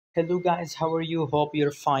Hello guys, how are you? Hope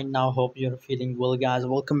you're fine now. Hope you're feeling well, guys.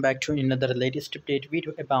 Welcome back to another latest update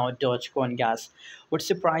video about Dogecoin, guys. What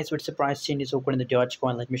surprise changes occurred in the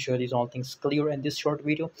Dogecoin? Let me show you these all things clear in this short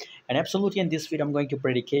video. And absolutely in this video, I'm going to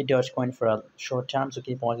predicate Dogecoin for a short time. So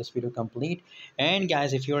keep on this video complete. And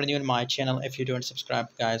guys, if you're new in my channel, if you don't subscribe,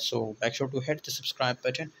 guys, so make sure to hit the subscribe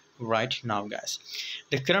button right now, guys.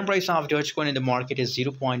 The current price of Dogecoin in the market is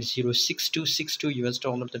 0.06262 US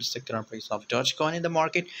dollar. That is the current price of Dogecoin in the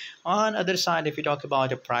market. On other side, if we talk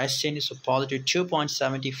about the price changes of positive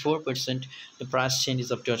 2.74%, the price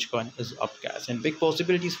changes of Dogecoin is up, guys, and big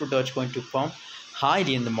possibilities for Dogecoin to pump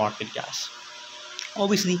highly in the market, guys.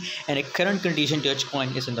 Obviously, in a current condition,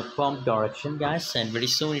 Dogecoin is in the pump direction, guys, and very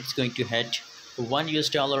soon it's going to head to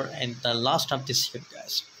 $1 in the last of this year,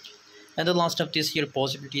 guys. And the last of this year,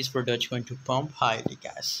 possibilities for Dogecoin to pump highly,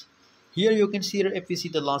 guys. Here you can see, if we see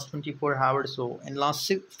the last 24 hours, so in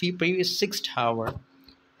last previous 6 hour,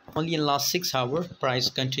 only in last 6 hour, price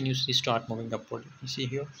continuously start moving upward. You see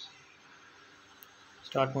here,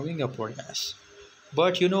 start moving upward, guys.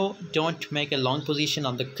 But don't make a long position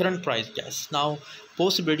on the current price, guys. Now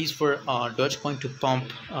possibilities for Dogecoin to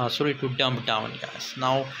pump, to dump down, guys.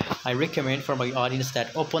 Now I recommend for my audience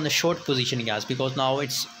that open a short position, guys, because now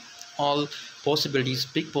it's all possibilities,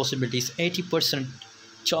 big possibilities, 80%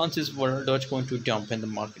 chances for Dogecoin to dump in the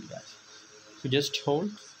market, guys. So just hold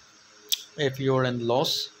if you're in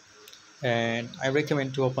loss, and I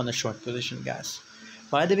recommend to open a short position, guys.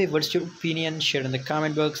 By the way, what's your opinion? Share in the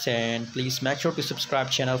comment box, and please make sure to subscribe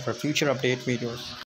channel for future update videos.